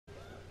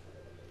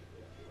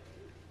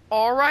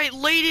Alright,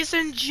 ladies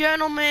and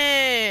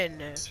gentlemen,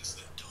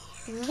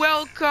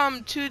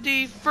 welcome to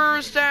the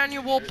first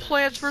annual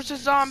Plants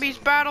vs. Zombies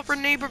Battle for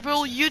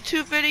Neighborville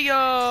YouTube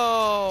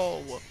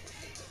video!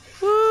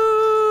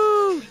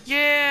 Woo!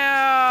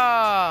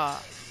 Yeah!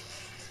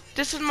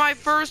 This is my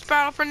first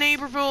Battle for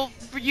Neighborville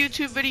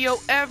YouTube video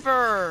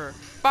ever!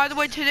 By the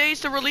way,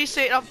 today's the release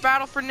date of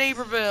Battle for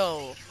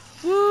Neighborville!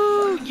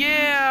 Woo!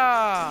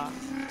 Yeah!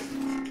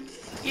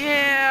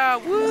 Yeah!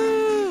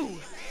 Woo!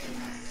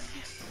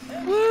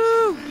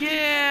 Woo!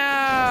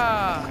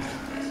 Yeah!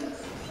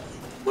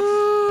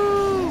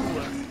 Woo!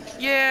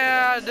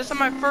 Yeah! This is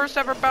my first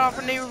ever Battle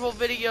for Neighborville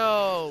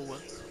video.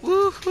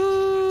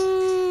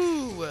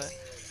 Woohoo!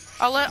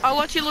 I'll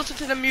let you listen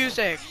to the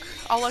music.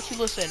 I'll let you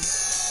listen.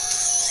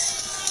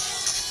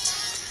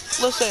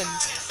 Listen.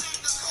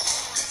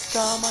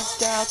 Someone's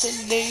down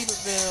in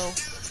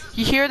Neighborville.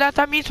 You hear that?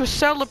 That means we're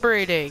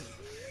celebrating.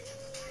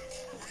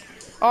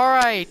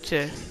 Alright.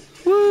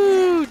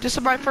 Woo! This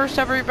is my first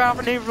ever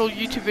Battle for Neighborville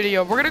YouTube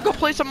video. We're gonna go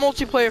play some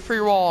multiplayer for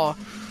you all.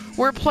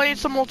 We're playing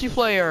some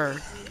multiplayer.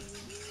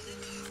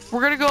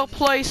 We're gonna go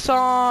play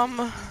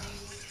some...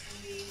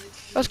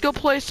 Let's go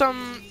play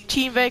some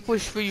Team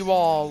Vanquish for you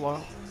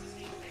all.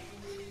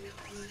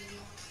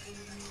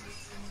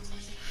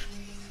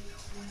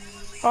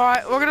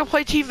 Alright, we're gonna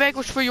play Team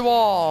Vanquish for you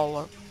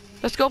all.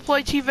 Let's go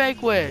play Team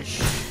Vanquish.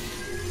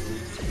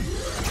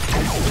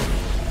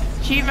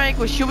 Team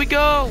Vanquish, here we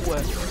go.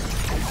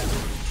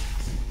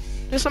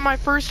 This is my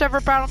first ever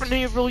Battle for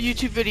Neighborville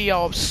YouTube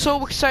video. I'm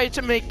so excited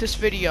to make this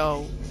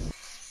video.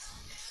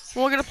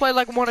 We're gonna play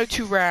like 1 or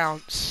 2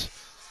 rounds.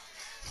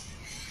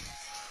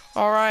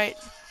 Alright.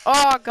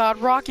 Oh god,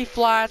 Rocky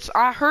Flats.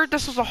 I heard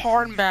this was a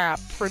hard map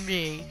for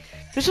me.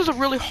 This is a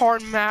really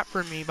hard map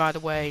for me, by the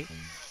way.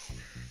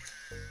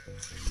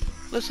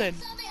 Listen.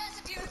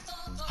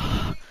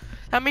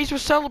 That means we're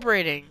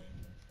celebrating.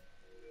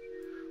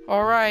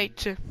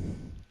 Alright.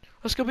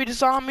 Let's go be the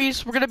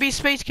zombies. We're gonna be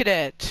Space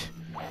Cadet.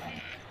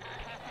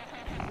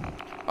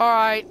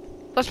 Alright,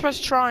 let's press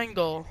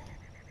triangle.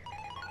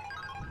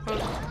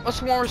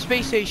 Let's warm a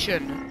space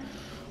station.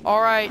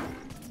 Alright,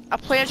 a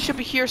plant should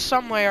be here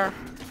somewhere.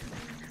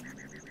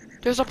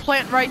 There's a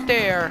plant right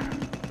there.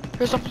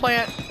 There's a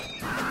plant.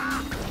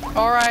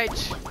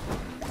 Alright.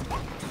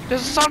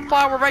 There's a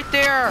sunflower right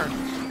there.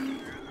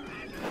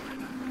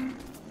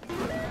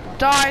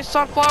 Die,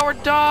 sunflower,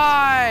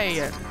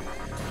 die!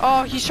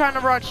 Oh, he's trying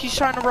to run, he's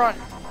trying to run.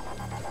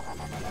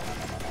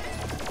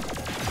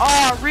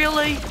 Oh,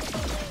 really?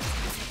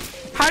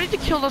 How did you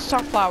kill the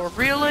sunflower?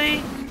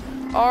 Really?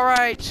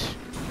 Alright.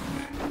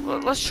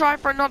 Let's try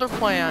for another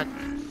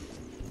plan.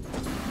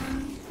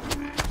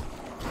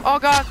 Oh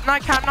god,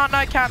 nightcap, not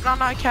nightcap, not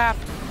nightcap.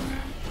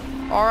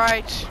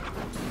 Alright.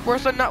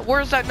 Where's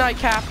that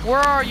nightcap? Where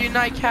are you,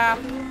 nightcap?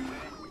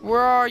 Where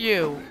are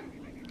you?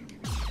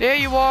 There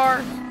you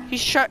are.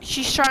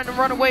 She's trying to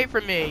run away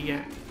from me.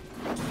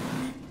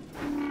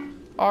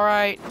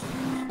 Alright.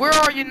 Where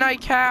are you,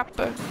 nightcap?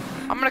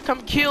 I'm gonna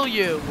come kill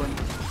you.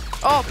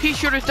 Oh, pea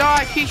shooter,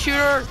 die, pea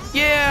shooter,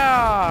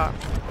 yeah!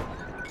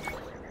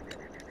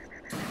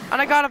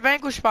 And I got a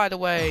vanquish, by the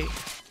way,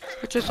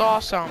 which is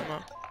awesome.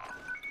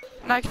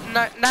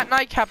 That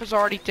nightcap is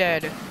already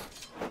dead.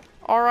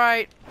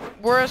 Alright,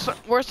 where's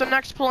the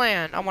next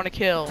plan I want to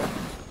kill?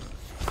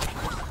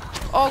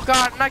 Oh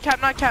god, nightcap,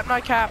 nightcap,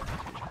 nightcap.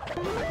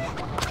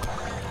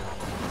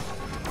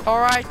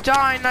 Alright,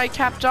 die,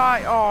 nightcap,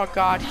 die. Oh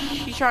god,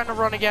 she's trying to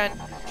run again.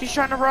 She's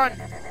trying to run.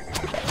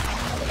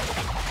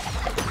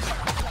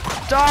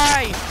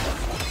 Die!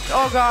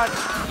 Oh god.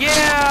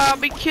 Yeah,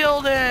 we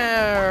killed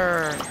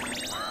her!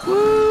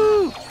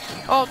 Woo!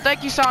 Oh,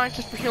 thank you,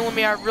 scientists, for healing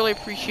me. I really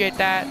appreciate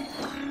that.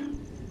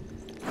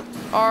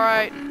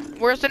 Alright,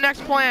 where's the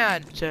next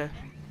plant?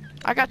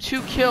 I got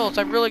 2 kills.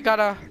 I really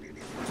gotta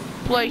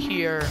play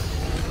here.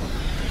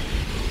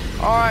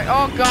 Alright,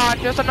 oh god,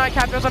 there's a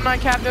nightcap, there's a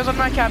nightcap, there's a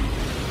nightcap.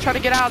 Try to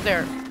get out of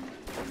there.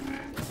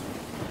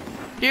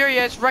 Here he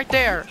is, right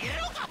there.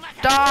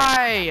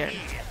 Die!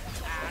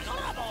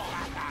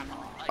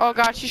 Oh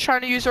god, she's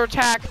trying to use her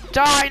attack.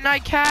 Die,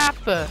 nightcap!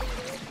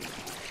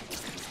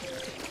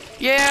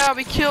 Yeah,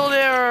 we killed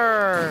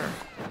her!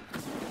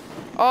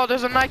 Oh,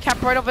 there's a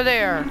nightcap right over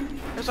there.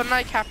 There's a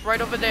nightcap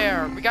right over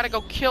there. We gotta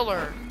go kill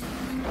her.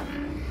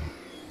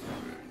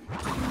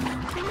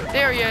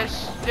 There he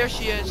is. There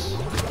she is.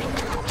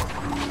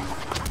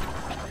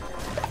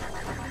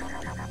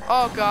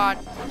 Oh god.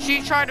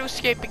 She tried to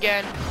escape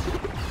again.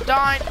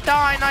 Die,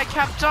 die,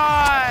 nightcap,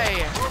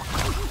 die!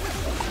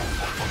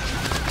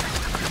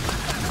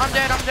 I'm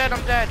dead, I'm dead,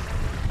 I'm dead.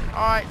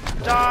 Alright,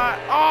 die.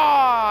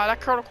 Oh, that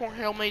curdle corn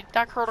healed me.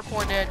 That curdle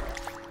corn did.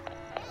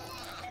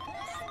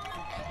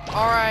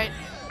 Alright.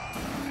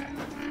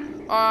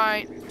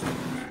 Alright.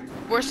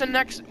 Where's the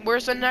next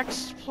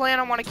plant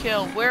I want to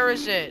kill? Where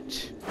is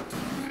it?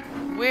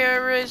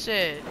 Where is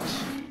it?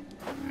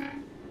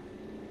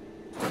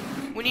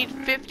 We need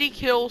 50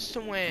 kills to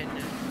win.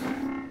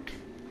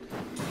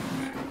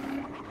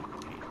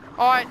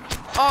 Alright.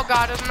 Oh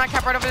god, there's a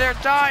nightcap right over there.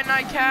 Die,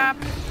 nightcap!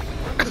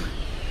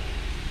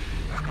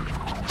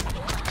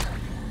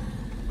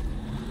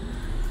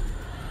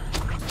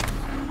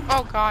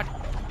 Oh god.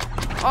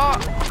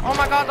 Oh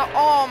my god.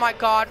 Oh my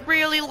god.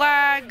 Really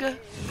lag?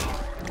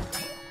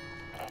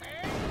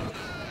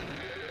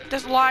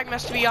 This lag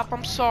messed me up.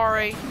 I'm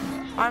sorry.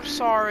 I'm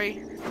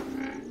sorry.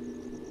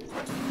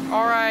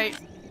 Alright.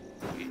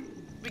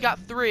 We got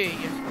 3.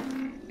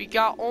 We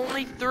got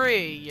only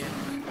 3.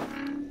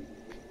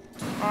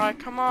 Alright,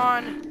 come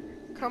on.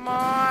 Come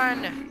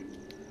on.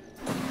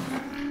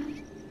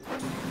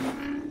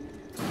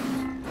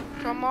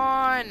 Come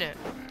on.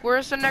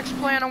 Where's the next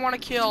plan I want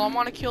to kill? I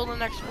want to kill the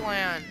next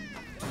plan.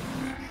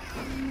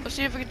 Let's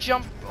see if we can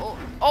jump.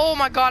 Oh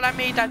my god, I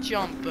made that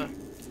jump.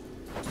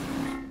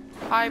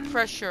 High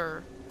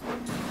pressure.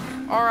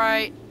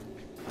 Alright.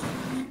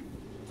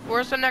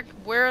 Where's the next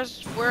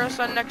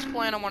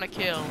plan I want to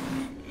kill?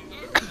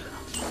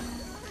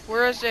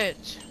 Where is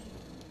it?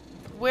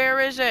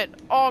 Where is it?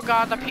 Oh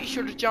god, that pea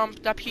should have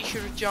jumped. That pea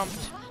should have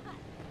jumped.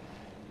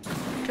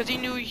 Cause he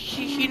knew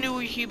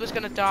he was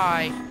gonna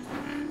die.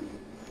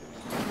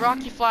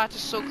 Rocky Flats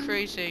is so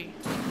crazy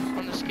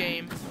on this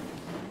game.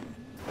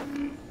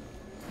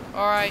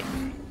 Alright.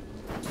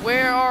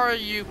 Where are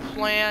you,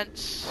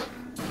 plants?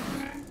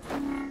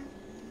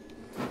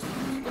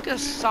 Look at the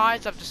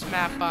size of this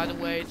map, by the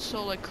way. It's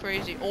so like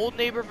crazy. Old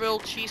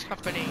Neighborville Cheese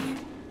Company.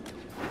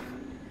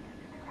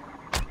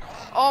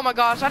 Oh my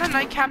god, is that a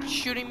nightcap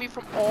shooting me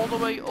from all the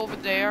way over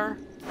there?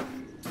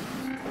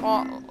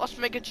 Oh, let's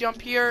make a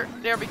jump here.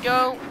 There we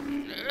go.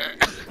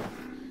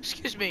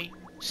 Excuse me.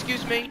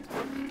 Excuse me.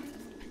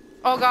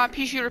 Oh god,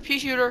 pea shooter, pea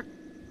shooter.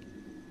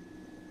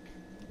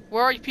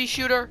 Where are you, pea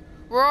shooter?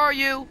 Where are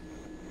you?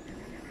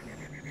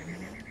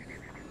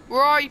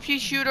 Where are you, pea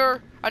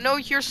shooter? I know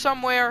you're here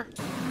somewhere.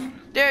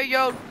 There you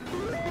go.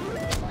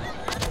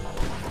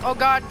 Oh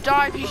god,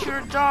 die, pea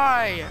shooter,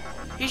 die.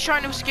 He's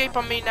trying to escape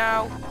on me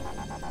now.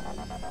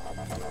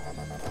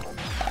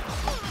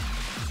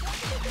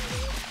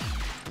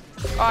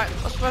 Alright,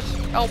 let's press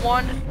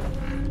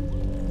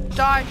L1.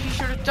 Die, pea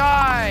shooter,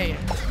 die.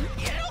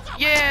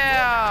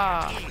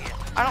 Yeah.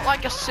 I don't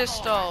like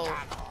assist though.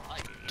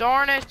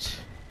 Darn it.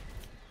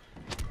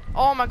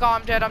 Oh my god,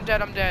 I'm dead, I'm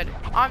dead, I'm dead.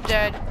 I'm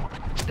dead.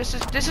 This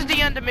is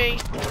the end of me.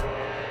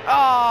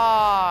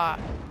 Ah.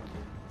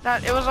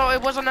 It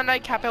wasn't a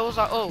nightcap, it was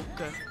a oak.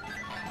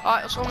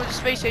 Alright, let's go to the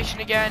space station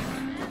again.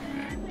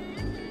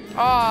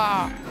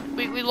 Ah,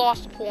 we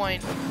lost the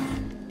point.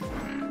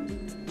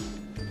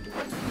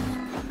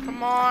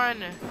 Come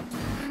on.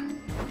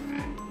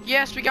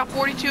 Yes, we got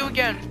 42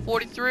 again.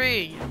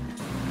 43.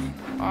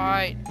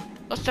 Alright.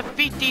 Let's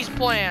defeat these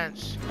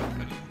plans.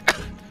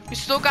 We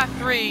still got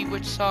 3,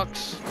 which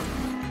sucks.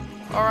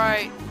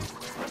 Alright.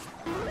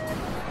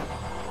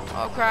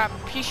 Oh crap.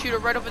 Pea shooter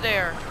right over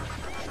there.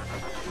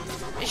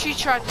 And she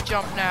tried to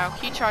jump now.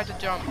 He tried to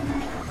jump.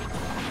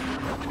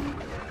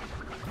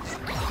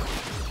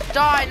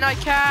 Die,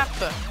 nightcap!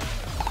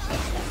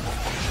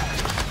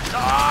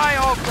 Die!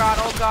 Oh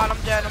god,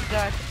 I'm dead, I'm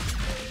dead.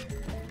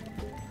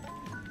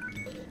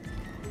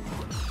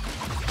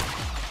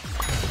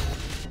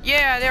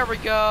 Yeah, there we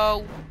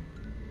go.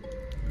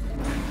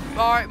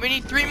 Alright, we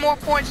need 3 more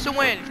points to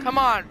win. Come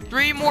on.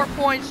 3 more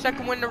points that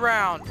can win the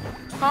round.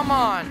 Come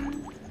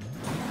on.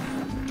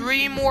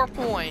 3 more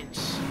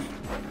points.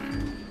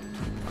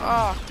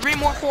 3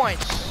 more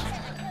points.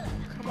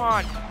 Come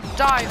on.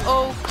 Die,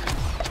 Oak.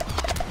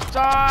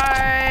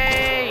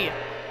 Die.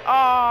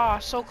 Ah,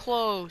 so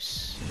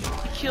close.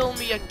 He killed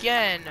me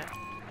again.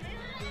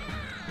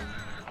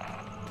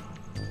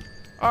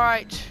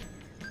 Alright.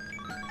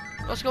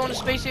 Let's go into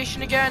space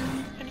station again.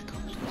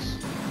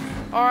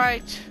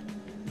 Alright.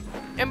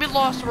 And we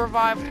lost the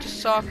revive, which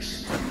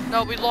sucks.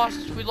 No, we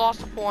lost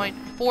a point.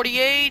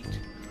 48.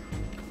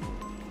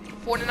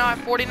 49,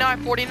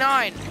 49,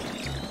 49.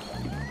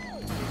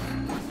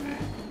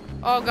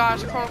 Oh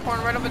gosh, Colonel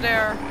Corn right over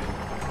there.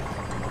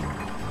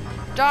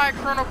 Die,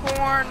 Colonel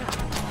Corn.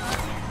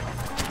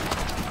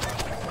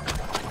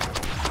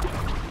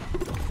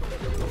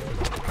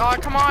 Oh,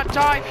 come on,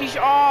 die, piece.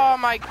 Oh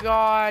my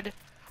god.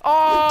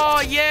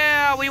 Oh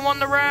yeah, we won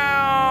the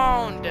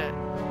round.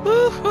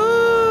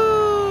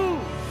 Woohoo!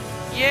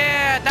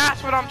 Yeah,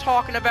 that's what I'm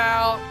talking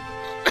about.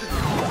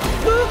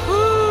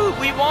 Woohoo!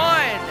 We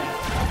won.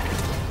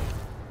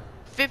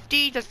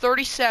 50 to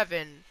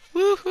 37.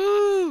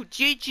 Woohoo!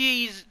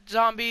 GG's,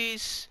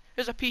 zombies.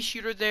 There's a pea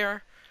shooter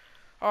there.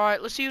 All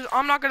right, let's see.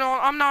 I'm not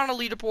on a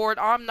leaderboard.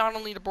 I'm not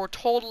on a leaderboard.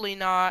 Totally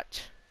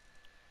not.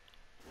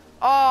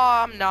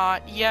 Oh, I'm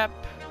not. Yep.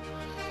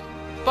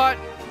 But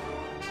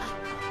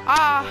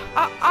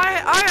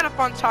I had a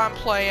fun time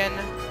playing.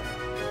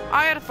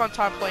 I had a fun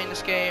time playing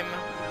this game.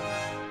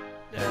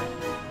 Yeah.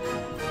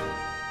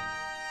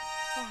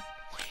 Oh,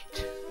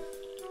 wait.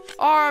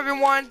 Alright,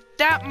 everyone.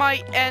 That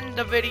might end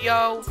the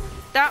video.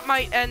 That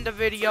might end the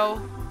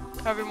video,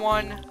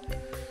 everyone.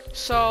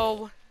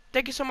 So,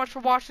 thank you so much for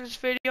watching this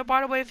video.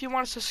 By the way, if you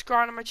want to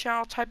subscribe to my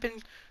channel, type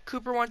in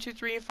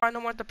Cooper123 and find the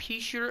one with the pea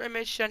shooter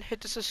image, then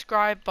hit the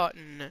subscribe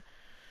button.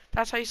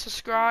 That's how you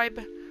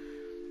subscribe.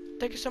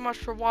 Thank you so much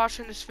for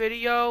watching this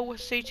video.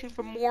 Stay tuned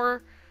for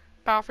more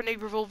Battle for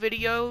Neighborville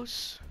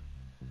videos.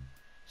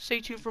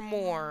 Stay tuned for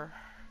more.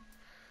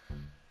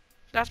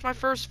 That's my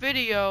first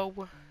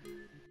video.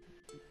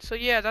 So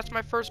yeah, that's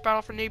my first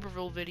Battle for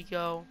Neighborville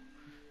video.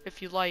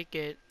 If you like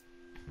it.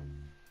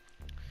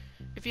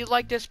 If you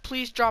like this,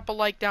 please drop a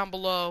like down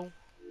below.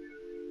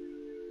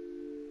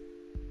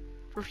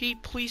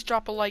 Repeat, please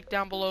drop a like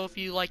down below if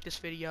you like this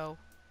video.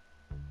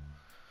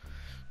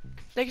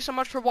 Thank you so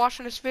much for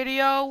watching this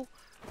video.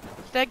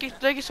 Thank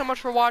you so much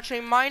for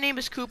watching. My name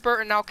is Cooper,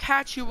 and I'll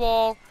catch you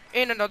all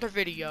in another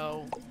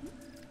video.